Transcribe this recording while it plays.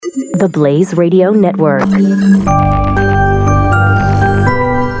The Blaze Radio Network.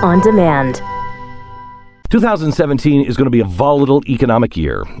 On demand. 2017 is going to be a volatile economic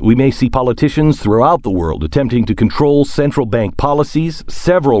year. We may see politicians throughout the world attempting to control central bank policies.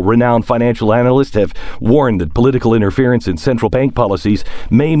 Several renowned financial analysts have warned that political interference in central bank policies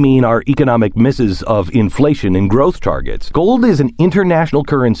may mean our economic misses of inflation and growth targets. Gold is an international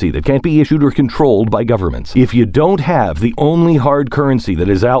currency that can't be issued or controlled by governments. If you don't have the only hard currency that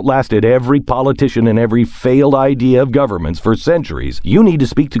has outlasted every politician and every failed idea of governments for centuries, you need to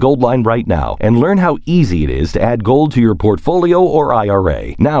speak to Goldline right now and learn how easy it is to add gold to your portfolio or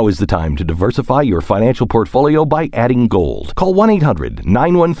IRA. Now is the time to diversify your financial portfolio by adding gold. Call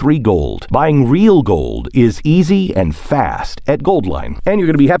 1-800-913-GOLD. Buying real gold is easy and fast at Goldline. And you're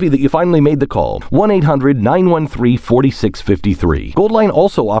going to be happy that you finally made the call. 1-800-913-4653. Goldline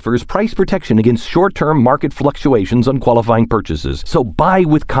also offers price protection against short-term market fluctuations on qualifying purchases. So buy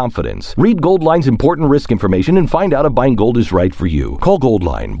with confidence. Read Goldline's important risk information and find out if buying gold is right for you. Call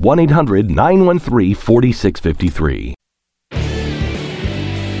Goldline 1-800-913-4653.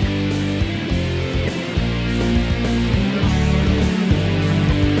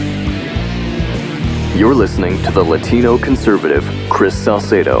 You're listening to the Latino conservative Chris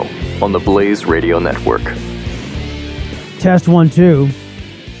Salcedo on the Blaze Radio Network. Test 1 2.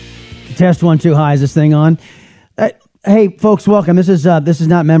 Test 1 2. Hi, is this thing on? Hey, folks, welcome. This is not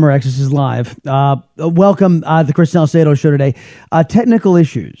Memorex. This is live. Welcome to the Chris Salcedo show today. Technical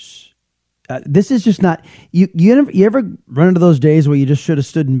issues. This is just not you ever run into those days where you just should have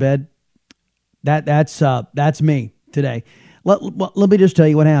stood in bed? That's me today. Let me just tell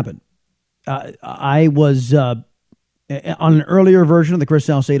you what happened. I was on an earlier version of the Chris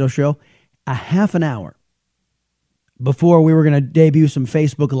Salcedo show, a half an hour before we were going to debut some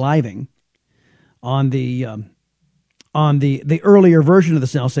Facebook Living on the earlier version of the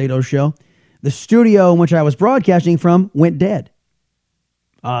Salcedo show. The studio in which I was broadcasting from went dead.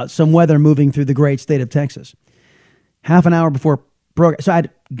 Some weather moving through the great state of Texas. Half an hour before program, so I had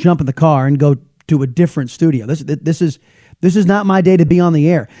to jump in the car and go to a different studio. This is not my day to be on the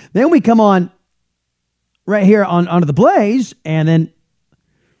air. Then we come on right here onto the Blaze, and then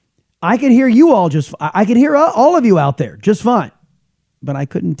I could hear you all I could hear all of you out there just fine, but I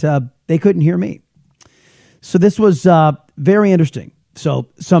couldn't. They couldn't hear me. So this was very interesting. So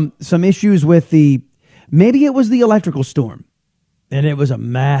some issues with maybe it was the electrical storm. And it was a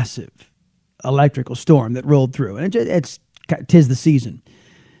massive electrical storm that rolled through. And tis the season,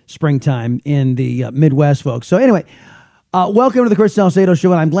 springtime in the Midwest, folks. So anyway, welcome to the Chris Salcedo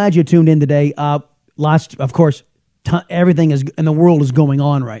show, and I'm glad you tuned in today. Lots, of course, everything in the world is going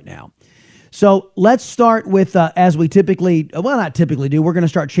on right now. So let's start with, as we not typically do, we're going to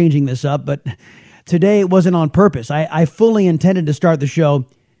start changing this up, but today it wasn't on purpose. I fully intended to start the show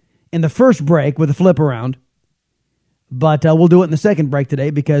in the first break with a flip around. But we'll do it in the second break today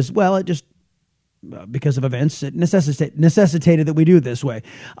because, well, because of events, it necessitated that we do it this way.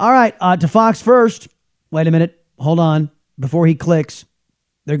 All right, to Fox First. Wait a minute. Hold on. Before he clicks,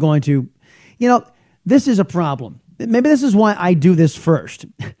 they're going to, this is a problem. Maybe this is why I do this first.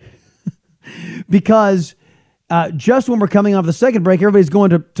 Because just when we're coming off the second break, everybody's going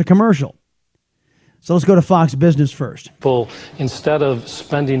to commercial. So let's go to Fox Business first. People, instead of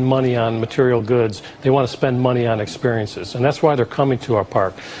spending money on material goods, they want to spend money on experiences. And that's why they're coming to our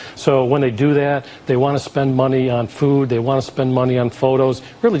park. So when they do that, they want to spend money on food. They want to spend money on photos,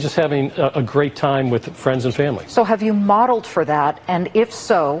 really just having a great time with friends and family. So have you modeled for that? And if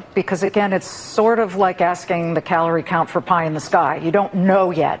so, because again, it's sort of like asking the calorie count for pie in the sky. You don't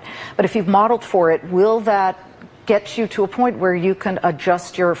know yet. But if you've modeled for it, will that get you to a point where you can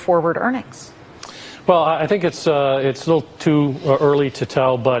adjust your forward earnings? Well, I think it's a little too early to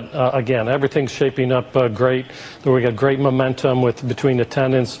tell, but again, everything's shaping up great. We got great momentum between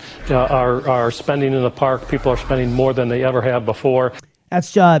attendance, our spending in the park. People are spending more than they ever have before.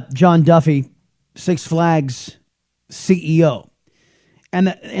 That's John Duffy, Six Flags CEO, and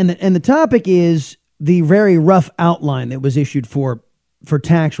the topic is the very rough outline that was issued for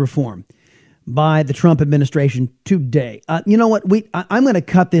tax reform by the Trump administration today. You know what? I'm going to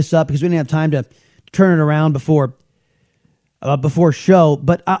cut this up because we didn't have time to turn it around before show,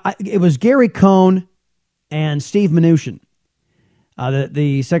 but it was Gary Cohn and Steve Mnuchin,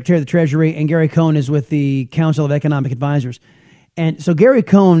 the Secretary of the Treasury, and Gary Cohn is with the Council of Economic Advisors. And so Gary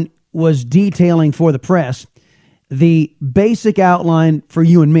Cohn was detailing for the press the basic outline for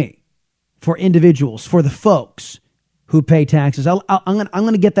you and me, for individuals, for the folks who pay taxes. I'm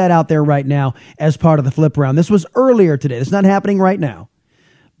going to get that out there right now as part of the flip round. This was earlier today. It's not happening right now.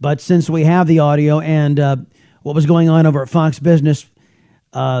 But since we have the audio and what was going on over at Fox Business,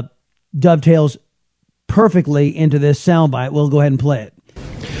 dovetails perfectly into this soundbite. We'll go ahead and play it.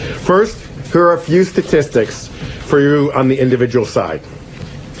 First, here are a few statistics for you on the individual side.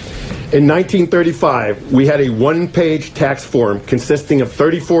 In 1935, we had a one-page tax form consisting of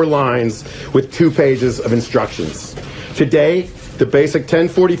 34 lines with 2 pages of instructions. Today, the basic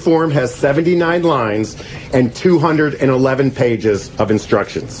 1040 form has 79 lines and 211 pages of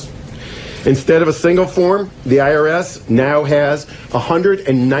instructions. Instead of a single form, the IRS now has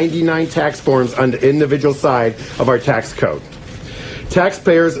 199 tax forms on the individual side of our tax code.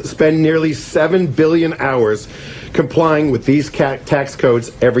 Taxpayers spend nearly 7 billion hours complying with these tax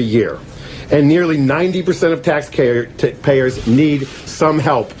codes every year. And nearly 90% of taxpayers need some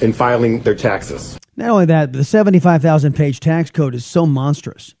help in filing their taxes. Not only that, but the 75,000-page tax code is so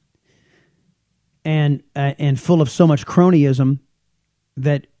monstrous and full of so much cronyism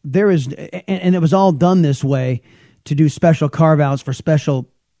that there is, and it was all done this way to do special carve-outs for special,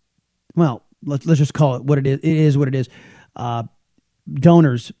 well, let's just call it what it is. It is what it is.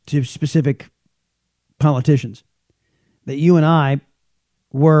 Donors to specific politicians. That you and I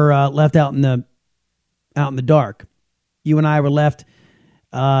were left out in the dark. You and I were left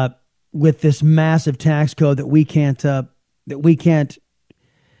with this massive tax code that we can't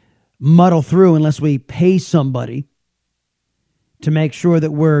muddle through unless we pay somebody to make sure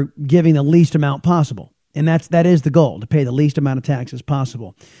that we're giving the least amount possible. And that is the goal, to pay the least amount of taxes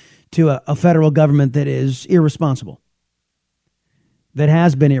possible to a federal government that is irresponsible, that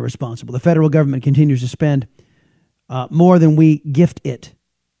has been irresponsible. The federal government continues to spend more than we gift it,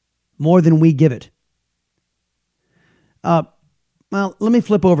 more than we give it. Well, let me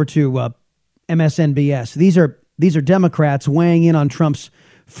flip over to MSNBS. These are Democrats weighing in on Trump's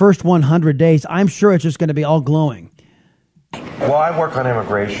first 100 days. I'm sure it's just going to be all glowing. Well, I work on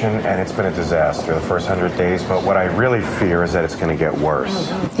immigration, and it's been a disaster the first 100 days, but what I really fear is that it's going to get worse.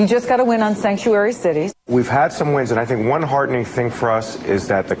 You just got to win on sanctuary cities. We've had some wins, and I think one heartening thing for us is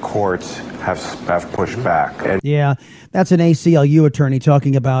that the courts have pushed back. And yeah, that's an ACLU attorney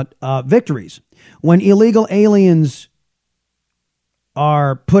talking about victories. When illegal aliens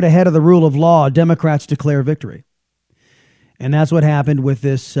are put ahead of the rule of law, Democrats declare victory. And that's what happened with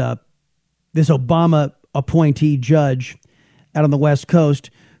this Obama appointee judge out on the West Coast,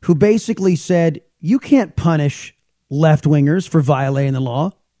 who basically said, you can't punish left-wingers for violating the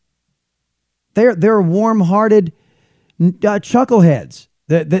law. They're warm-hearted chuckleheads.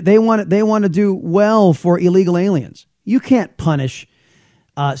 They want to do well for illegal aliens. You can't punish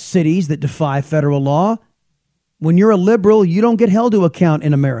cities that defy federal law. When you're a liberal, you don't get held to account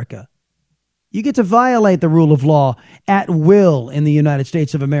in America. You get to violate the rule of law at will in the United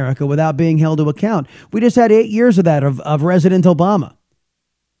States of America without being held to account. We just had 8 years of that, of President Obama.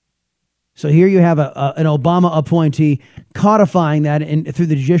 So here you have an Obama appointee codifying that through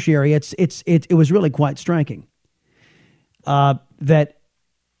the judiciary. It was really quite striking. That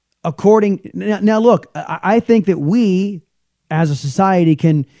according now, look, I think that we as a society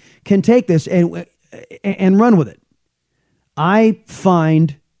can take this and run with it. I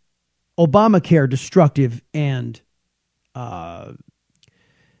find Obamacare destructive and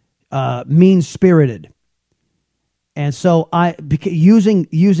mean-spirited. And so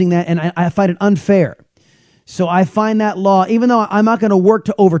using that, and I find it unfair. So I find that law, even though I'm not going to work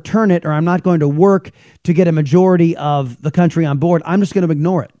to overturn it, or I'm not going to work to get a majority of the country on board, I'm just going to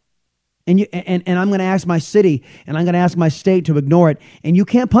ignore it. And I'm going to ask my city and I'm going to ask my state to ignore it. And you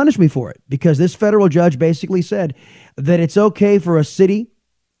can't punish me for it, because this federal judge basically said that it's okay for a city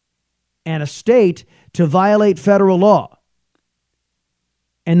and a state to violate federal law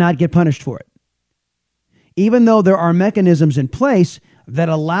and not get punished for it. Even though there are mechanisms in place that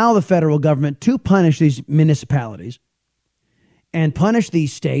allow the federal government to punish these municipalities and punish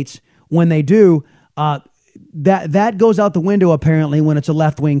these states when they do, that goes out the window apparently when it's a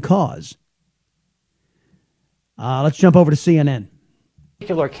left-wing cause. Let's jump over to CNN.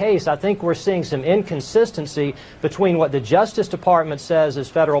 Particular case, I think we're seeing some inconsistency between what the Justice Department says is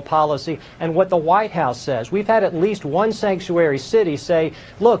federal policy and what the White House says. We've had at least one sanctuary city say,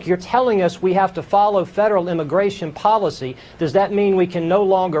 look, you're telling us we have to follow federal immigration policy. Does that mean we can no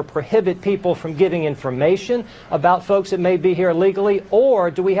longer prohibit people from giving information about folks that may be here illegally, or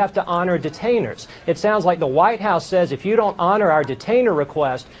do we have to honor detainers? It sounds like the White House says if you don't honor our detainer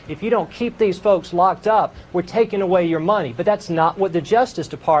request, if you don't keep these folks locked up, we're taking away your money. But that's not what the Justice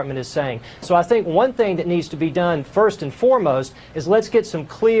Department is saying. So I think one thing that needs to be done first and foremost is let's get some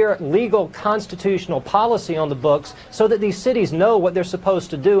clear legal constitutional policy on the books so that these cities know what they're supposed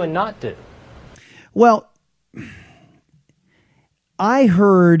to do and not do. Well, I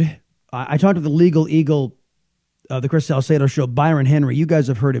talked to the Legal Eagle of the Chris Salcedo Show, Byron Henry. You guys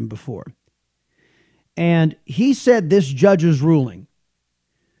have heard him before. And he said this judge's ruling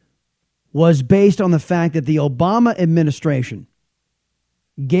was based on the fact that the Obama administration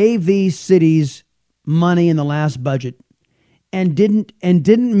gave these cities money in the last budget and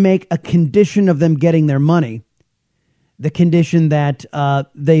didn't make a condition of them getting their money, the condition that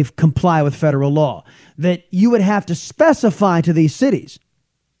they've comply with federal law, that you would have to specify to these cities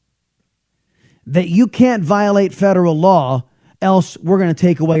that you can't violate federal law, else we're going to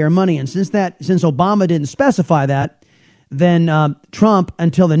take away your money. And since Obama didn't specify that, then Trump,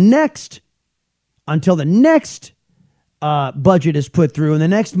 until the next budget is put through and the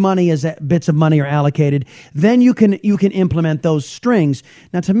next bits of money are allocated, then you can implement those strings.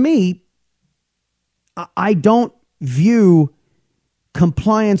 Now, to me, I don't view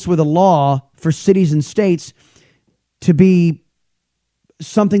compliance with a law for cities and states to be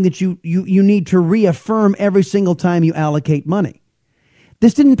something that you need to reaffirm every single time you allocate money.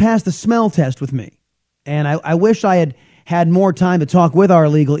 This didn't pass the smell test with me. And I wish I had more time to talk with our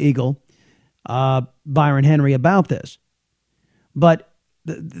legal eagle, Byron Henry, about this. But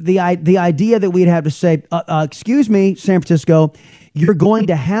the idea that we'd have to say, excuse me, San Francisco, you're going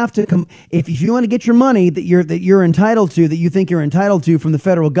to have to come if you want to get your money that you're entitled to, that you think you're entitled to from the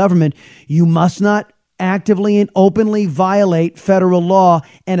federal government, you must not actively and openly violate federal law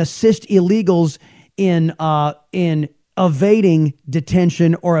and assist illegals in evading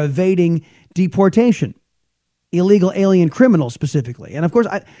detention or evading deportation, illegal alien criminals specifically. And of course,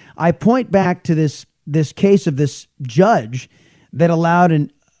 I point back to this case of this judge that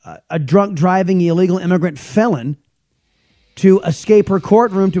allowed a drunk driving illegal immigrant felon to escape her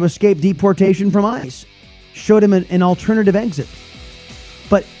courtroom, to escape deportation from ICE, showed him an alternative exit.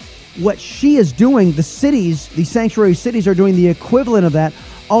 But what she is doing, the sanctuary cities are doing the equivalent of that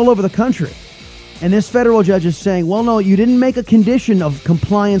all over the country. And this federal judge is saying, well, no, you didn't make a condition of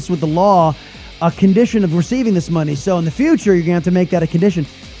compliance with the law, a condition of receiving this money. So in the future, you're going to have to make that a condition.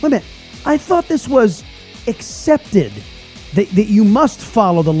 Wait a minute. I thought this was accepted, that you must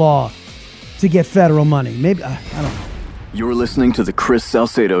follow the law to get federal money. Maybe, I don't know. You're listening to The Chris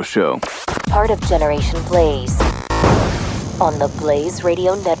Salcedo Show. Part of Generation Blaze on the Blaze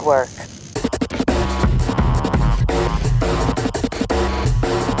Radio Network.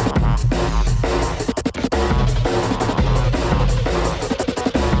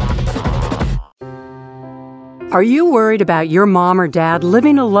 Are you worried about your mom or dad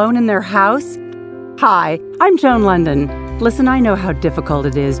living alone in their house? Hi, I'm Joan London. Listen, I know how difficult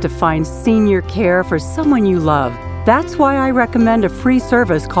it is to find senior care for someone you love. That's why I recommend a free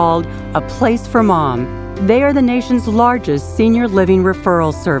service called A Place for Mom. They are the nation's largest senior living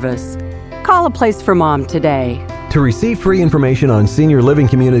referral service. Call A Place for Mom today. To receive free information on senior living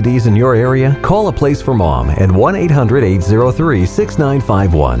communities in your area, call A Place for Mom at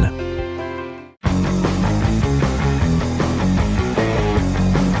 1-800-803-6951.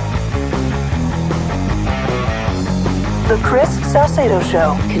 The Chris Salcedo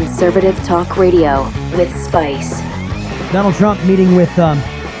Show. Conservative talk radio with Spice. Donald Trump meeting with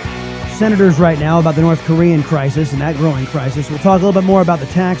senators right now about the North Korean crisis and that growing crisis. We'll talk a little bit more about the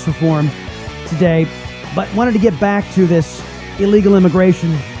tax reform today, but wanted to get back to this illegal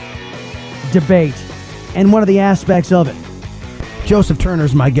immigration debate and one of the aspects of it. Joseph Turner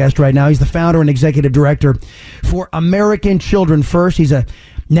is my guest right now. He's the founder and executive director for American Children First. He's a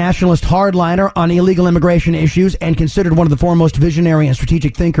nationalist hardliner on illegal immigration issues and considered one of the foremost visionary and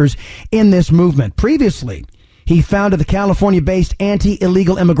strategic thinkers in this movement. Previously, he founded the California-based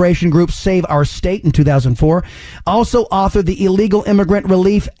anti-illegal immigration group Save Our State in 2004. Also authored the Illegal Immigrant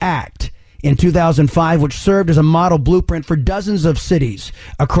Relief Act in 2005, which served as a model blueprint for dozens of cities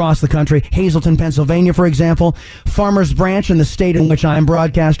across the country. Hazleton, Pennsylvania, for example. Farmers Branch in the state in which I am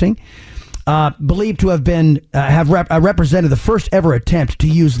broadcasting. Believed to have been represented the first ever attempt to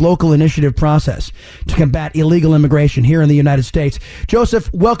use local initiative process to combat illegal immigration here in the United States.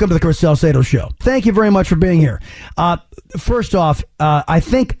 Joseph, welcome to the Chris Salcedo Show. Thank you very much for being here. First off, I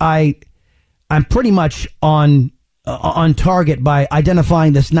think I'm pretty much on target by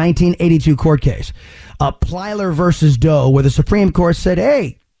identifying this 1982 court case, Plyler versus Doe, where the Supreme Court said,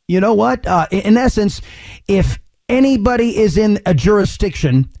 hey, you know what? In essence, if anybody is in a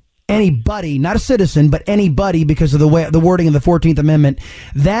jurisdiction, anybody, not a citizen, but anybody, because of the wording of the 14th Amendment,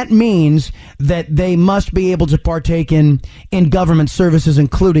 that means that they must be able to partake in government services,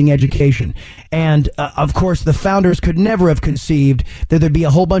 including education. And of course, the founders could never have conceived that there'd be a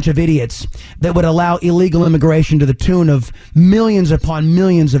whole bunch of idiots that would allow illegal immigration to the tune of millions upon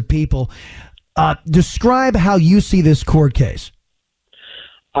millions of people. Describe how you see this court case.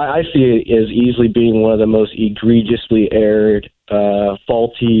 I see it as easily being one of the most egregiously erred,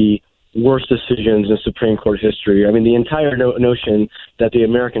 faulty, worst decisions in Supreme Court history. I mean, the entire notion that the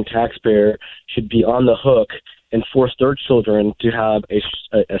American taxpayer should be on the hook and force their children to have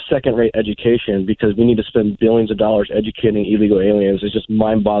a second-rate education because we need to spend billions of dollars educating illegal aliens is just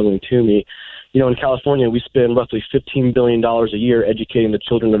mind-boggling to me. You know, in California, we spend roughly $15 billion a year educating the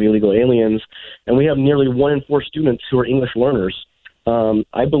children of illegal aliens, and we have nearly 1 in 4 students who are English learners.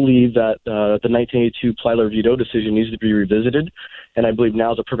 I believe that the 1982 Plyler-Veto decision needs to be revisited, and I believe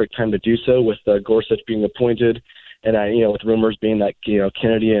now is a perfect time to do so with Gorsuch being appointed, and with rumors being that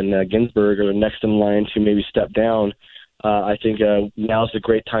Kennedy and Ginsburg are next in line to maybe step down. I think now is a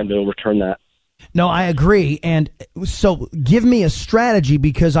great time to overturn that. No, I agree. And so give me a strategy,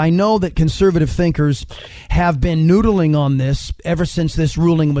 because I know that conservative thinkers have been noodling on this ever since this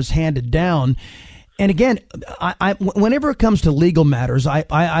ruling was handed down. And again, whenever it comes to legal matters,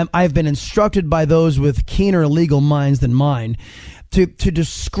 I've been instructed by those with keener legal minds than mine to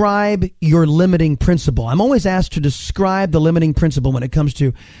describe your limiting principle. I'm always asked to describe the limiting principle when it comes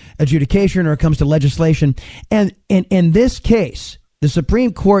to adjudication or it comes to legislation. And in this case, the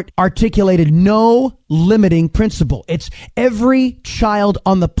Supreme Court articulated no limiting principle. It's every child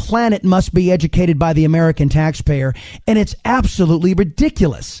on the planet must be educated by the American taxpayer, and it's absolutely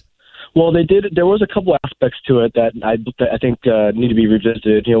ridiculous. Well, they did. There was a couple aspects to it that I think need to be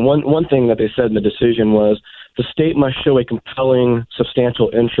revisited. One thing that they said in the decision was the state must show a compelling, substantial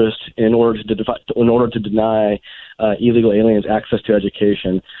interest in order to deny illegal aliens access to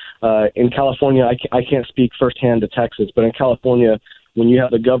education. In California, I can't speak firsthand to Texas, but in California, when you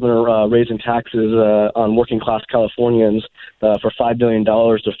have the governor raising taxes on working-class Californians for $5 billion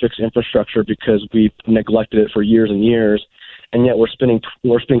to fix infrastructure because we neglected it for years and years, and yet we're spending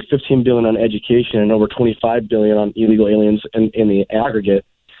 $15 billion on education and over $25 billion on illegal aliens in the aggregate.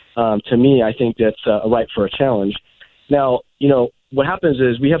 To me, I think that's ripe for a challenge. Now, what happens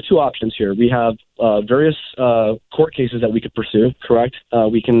is we have two options here. We have various court cases that we could pursue, correct?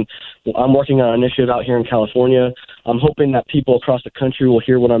 I'm working on an initiative out here in California. I'm hoping that people across the country will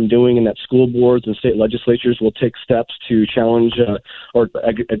hear what I'm doing and that school boards and state legislatures will take steps to challenge or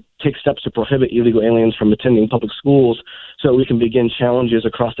take steps to prohibit illegal aliens from attending public schools so we can begin challenges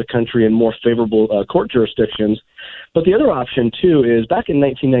across the country in more favorable court jurisdictions. But the other option, too, is back in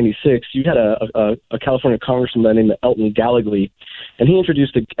 1996, you had a California congressman named Elton Gallegly, and he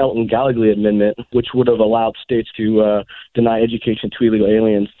introduced the Elton Gallegly Amendment, which would have allowed states to deny education to illegal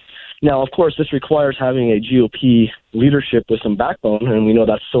aliens. Now, of course, this requires having a GOP leadership with some backbone, and we know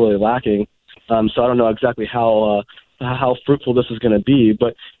that's sorely lacking. So I don't know exactly how fruitful this is going to be,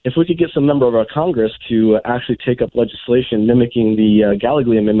 but if we could get some member of our Congress to actually take up legislation mimicking the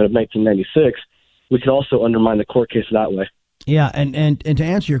Gallegly Amendment of 1996, we could also undermine the court case that way. Yeah, and to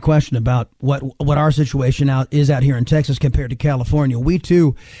answer your question about what our situation is out here in Texas compared to California, we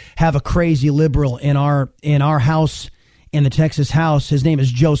too have a crazy liberal in our House, in the Texas House. His name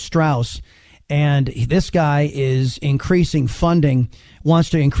is Joe Straus, and this guy is increasing funding, wants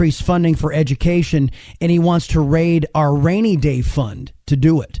to increase funding for education, and he wants to raid our rainy day fund to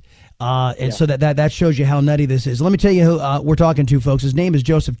do it. So that shows you how nutty this is. Let me tell you who we're talking to, folks. His name is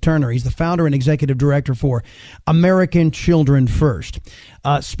Joseph Turner. He's the founder and executive director for American Children First.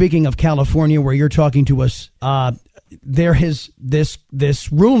 Speaking of California, where you're talking to us, there is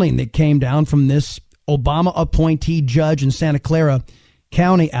this ruling that came down from this Obama appointee judge in Santa Clara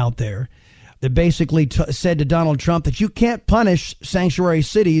County out there that basically said to Donald Trump that you can't punish sanctuary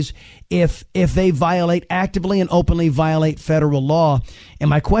cities if they actively and openly violate federal law.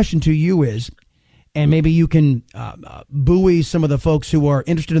 And my question to you is, and maybe you can buoy some of the folks who are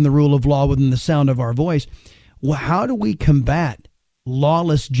interested in the rule of law within the sound of our voice, well, how do we combat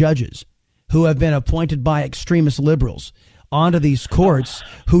lawless judges who have been appointed by extremist liberals onto these courts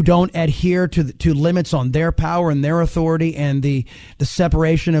who don't adhere to limits on their power and their authority and the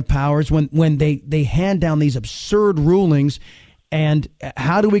separation of powers when they hand down these absurd rulings? And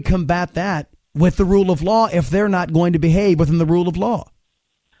how do we combat that with the rule of law if they're not going to behave within the rule of law?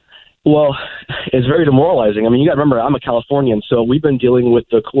 Well, it's very demoralizing. I mean, you got to remember, I'm a Californian, so we've been dealing with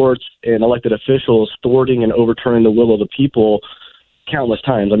the courts and elected officials thwarting and overturning the will of the people countless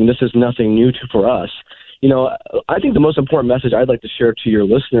times. I mean, this is nothing new for us. I think the most important message I'd like to share to your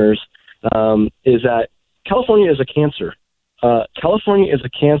listeners is that California is a cancer. California is a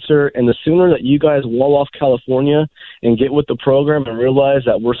cancer, and the sooner that you guys wall off California and get with the program and realize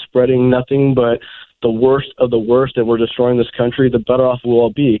that we're spreading nothing but the worst of the worst and we're destroying this country, the better off we'll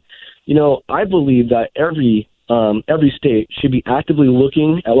all be. I believe that every state should be actively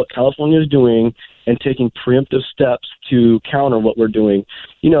looking at what California is doing and taking preemptive steps to counter what we're doing.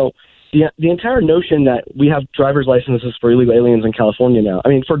 The entire notion that we have driver's licenses for illegal aliens in California now, I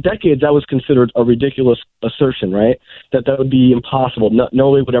mean, for decades that was considered a ridiculous assertion, right? That would be impossible.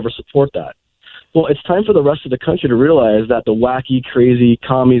 Nobody would ever support that. Well, it's time for the rest of the country to realize that the wacky, crazy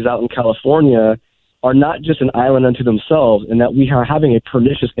commies out in California are not just an island unto themselves, and that we are having a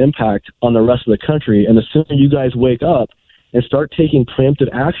pernicious impact on the rest of the country. And the sooner you guys wake up and start taking preemptive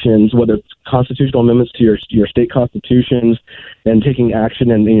actions, whether it's constitutional amendments to your state constitutions and taking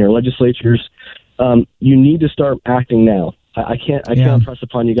action in your legislatures, you need to start acting now. I can't impress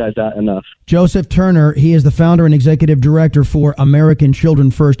upon you guys that enough. Joseph Turner, he is the founder and executive director for American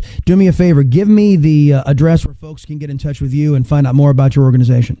Children First. Do me a favor, give me the address where folks can get in touch with you and find out more about your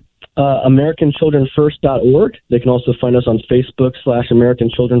organization. AmericanChildrenFirst.org. They can also find us on Facebook /American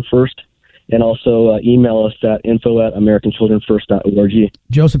Children First. And also email us at info@AmericanChildrenFirst.org.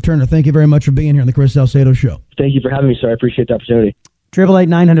 Joseph Turner, thank you very much for being here on the Chris Salcedo Show. Thank you for having me, sir. I appreciate the opportunity.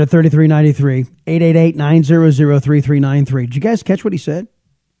 888-900-3393, 888-900-3393. Did you guys catch what he said?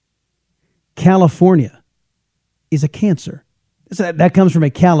 California is a cancer. That comes from a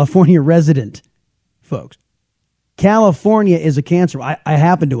California resident, folks. California is a cancer. I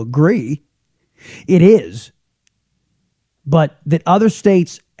happen to agree. It is. But that other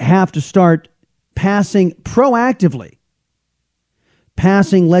states have to start proactively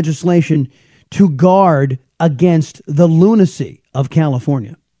passing legislation to guard against the lunacy of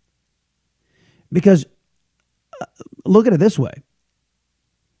California. Because look at it this way.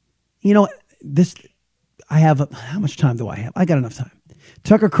 How much time do I have? I got enough time.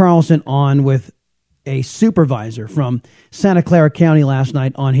 Tucker Carlson on with a supervisor from Santa Clara County last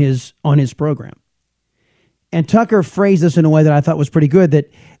night on his program. And Tucker phrased this in a way that I thought was pretty good,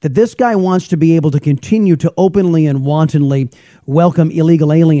 that this guy wants to be able to continue to openly and wantonly welcome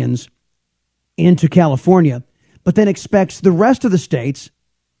illegal aliens into California, but then expects the rest of the states,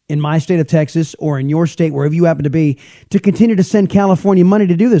 in my state of Texas or in your state, wherever you happen to be, to continue to send California money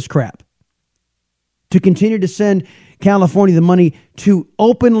to do this crap. To continue to send California the money to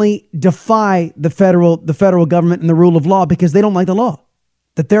openly defy the federal government and the rule of law because they don't like the law.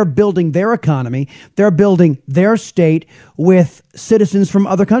 That they're building their economy, they're building their state with citizens from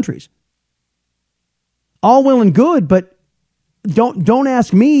other countries. All well and good, but don't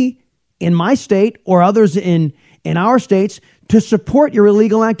ask me in my state or others in our states to support your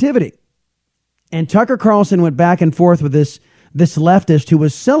illegal activity. And Tucker Carlson went back and forth with this leftist who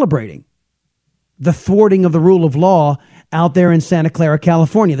was celebrating the thwarting of the rule of law out there in Santa Clara,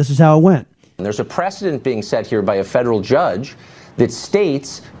 California. This is how it went. And there's a precedent being set here by a federal judge that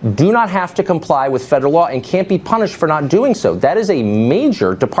states do not have to comply with federal law and can't be punished for not doing so. That is a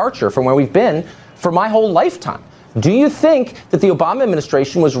major departure from where we've been for my whole lifetime. Do you think that the Obama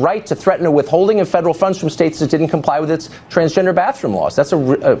administration was right to threaten a withholding of federal funds from states that didn't comply with its transgender bathroom laws? That's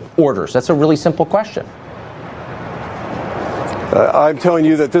orders. That's a really simple question. I'm telling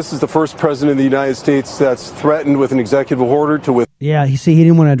you that this is the first president of the United States that's threatened with an executive order to Yeah, he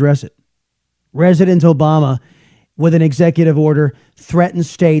didn't want to address it. President Obama, with an executive order, threatened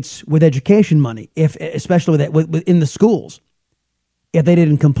states with education money, especially in the schools, if they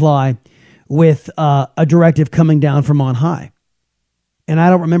didn't comply with a directive coming down from on high. And I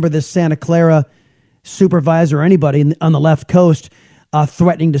don't remember this Santa Clara supervisor or anybody on the left coast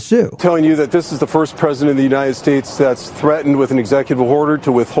threatening to sue. Telling you that this is the first president of the United States that's threatened with an executive order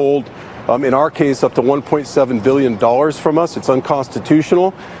to withhold, in our case, up to $1.7 billion from us. It's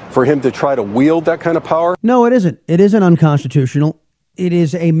unconstitutional for him to try to wield that kind of power. No, it isn't. It isn't unconstitutional. It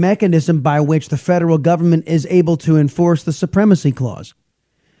is a mechanism by which the federal government is able to enforce the Supremacy Clause.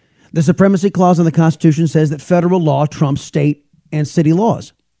 The Supremacy Clause in the Constitution says that federal law trumps state and city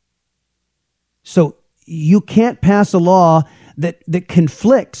laws. So you can't pass a law that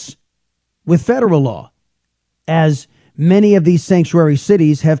conflicts with federal law, as many of these sanctuary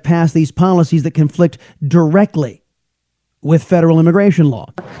cities have passed these policies that conflict directly with federal immigration law.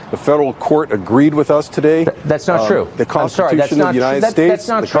 The federal court agreed with us today. That's not true. The Constitution of the United States.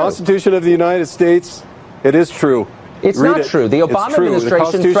 The Constitution of the United States. It is true. It's not true. The Obama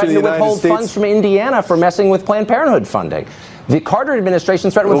administration threatened to withhold funds from Indiana for messing with Planned Parenthood funding. The Carter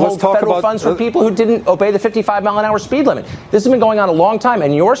administration threatened to withhold federal funds for people who didn't obey the 55-mile-an-hour speed limit. This has been going on a long time,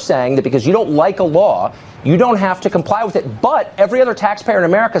 and you're saying that because you don't like a law, you don't have to comply with it, but every other taxpayer in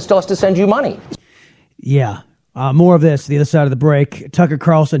America still has to send you money. Yeah. More of this, the other side of the break. Tucker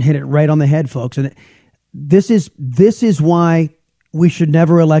Carlson hit it right on the head, folks. And this is why we should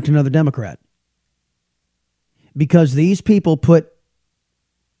never elect another Democrat. Because these people put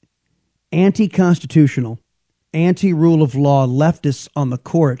anti-constitutional, anti-rule of law leftists on the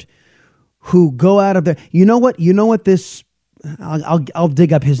court who go out of their, you know what this, I'll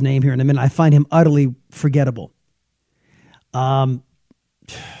dig up his name here in a minute. I find him utterly forgettable.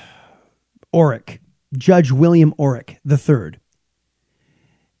 Orrick, Judge William Orrick III.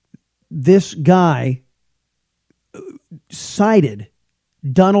 This guy cited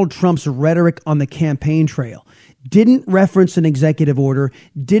Donald Trump's rhetoric on the campaign trail, didn't reference an executive order,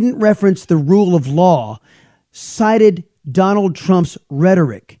 didn't reference the rule of law, cited Donald Trump's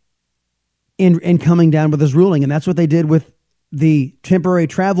rhetoric in coming down with his ruling. And that's what they did with the temporary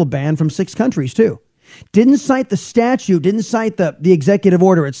travel ban from 6 countries too. Didn't cite the statute, didn't cite the executive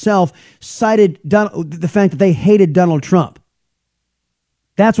order itself, cited the fact that they hated Donald Trump.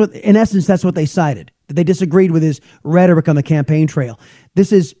 That's what, in essence, that's what they cited. That they disagreed with his rhetoric on the campaign trail.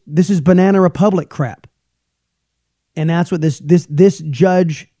 This is Banana Republic crap. And that's what this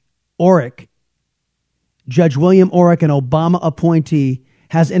Judge Orrick, Judge William Orrick, an Obama appointee,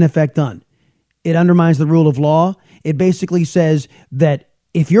 has in effect done. It undermines the rule of law. It basically says that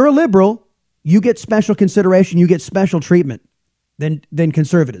if you're a liberal, you get special consideration, you get special treatment than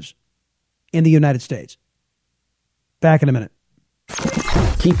conservatives in the United States. Back in a minute.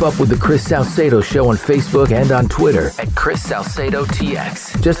 Keep up with the Chris Salcedo Show on Facebook and on Twitter at Chris Salcedo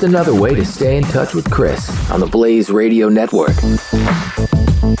TX. Just another way to stay in touch with Chris on the Blaze Radio Network.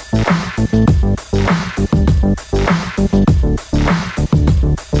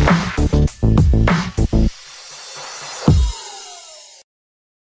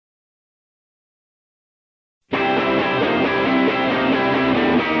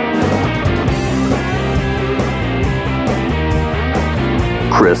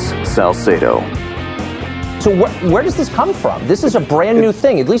 Chris Salcedo. So where does this come from? This is a brand new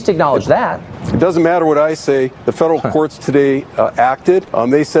thing. At least acknowledge that. It doesn't matter what I say. The federal courts today acted.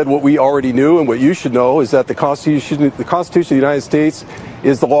 They said what we already knew, and what you should know is that the Constitution of the United States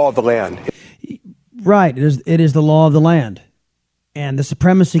is the law of the land. Right. It is the law of the land. And the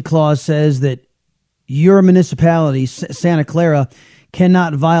Supremacy Clause says that your municipality, Santa Clara,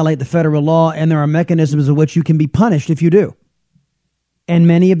 cannot violate the federal law, and there are mechanisms in which you can be punished if you do. And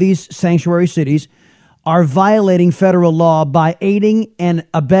many of these sanctuary cities are violating federal law by aiding and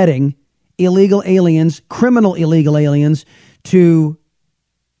abetting illegal aliens, criminal illegal aliens, to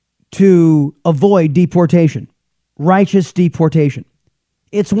avoid deportation, righteous deportation.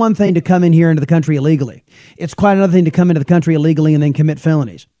 It's one thing to come in here into the country illegally. It's quite another thing to come into the country illegally and then commit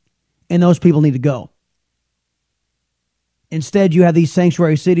felonies. And those people need to go. Instead, you have these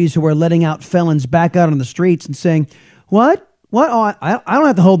sanctuary cities who are letting out felons back out on the streets and saying, what? What? Oh, I don't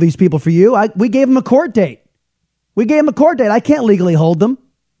have to hold these people for you. We gave them a court date. I can't legally hold them.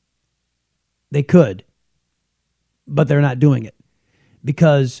 They could, but they're not doing it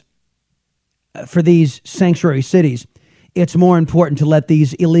because for these sanctuary cities, it's more important to let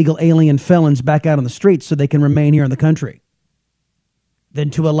these illegal alien felons back out on the streets so they can remain here in the country than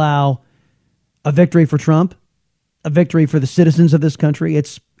to allow a victory for Trump, a victory for the citizens of this country.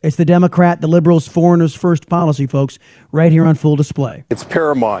 It's the Democrat, the liberals, foreigners first policy, folks, right here on full display. It's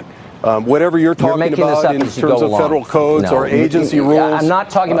paramount. Whatever you're talking about in terms of federal codes or agency rules. I'm not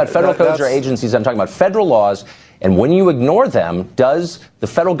talking about federal codes or agencies. I'm talking about federal laws. And when you ignore them, does the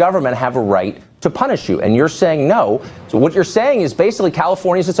federal government have a right to punish you? And you're saying no. So what you're saying is basically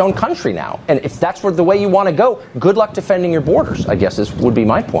California is its own country now. And if that's the way you want to go, good luck defending your borders, I guess would be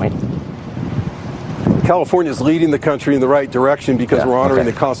my point. California is leading the country in the right direction because we're honoring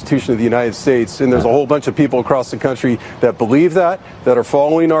the Constitution of the United States. And there's a whole bunch of people across the country that believe that are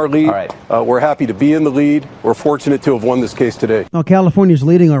following our lead. We're happy to be in the lead. We're fortunate to have won this case today. Well, California's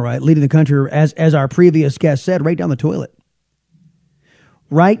leading all right, leading the country, as our previous guest said, right down the toilet.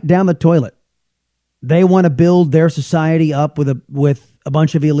 Right down the toilet. They want to build their society up with a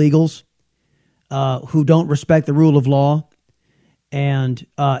bunch of illegals who don't respect the rule of law and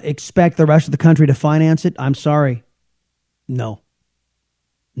expect the rest of the country to finance it. I'm sorry. No.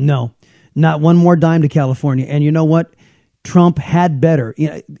 Not one more dime to California. And you know what? Trump had better.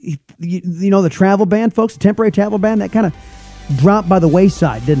 You know the travel ban, folks, the temporary travel ban, that kind of dropped by the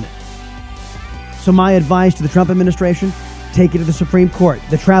wayside, didn't it? So my advice to the Trump administration, take it to the Supreme Court,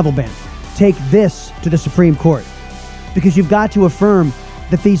 the travel ban. Take this to the Supreme Court. Because you've got to affirm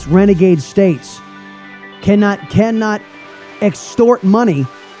that these renegade states cannot extort money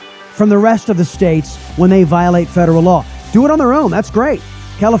from the rest of the states when they violate federal law. Do it on their own. That's great.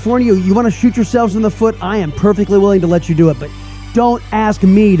 California, you want to shoot yourselves in the foot? I am perfectly willing to let you do it, but don't ask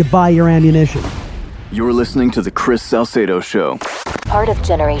me to buy your ammunition. You're listening to The Chris Salcedo Show. Part of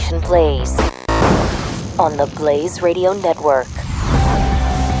Generation Blaze on the Blaze Radio Network.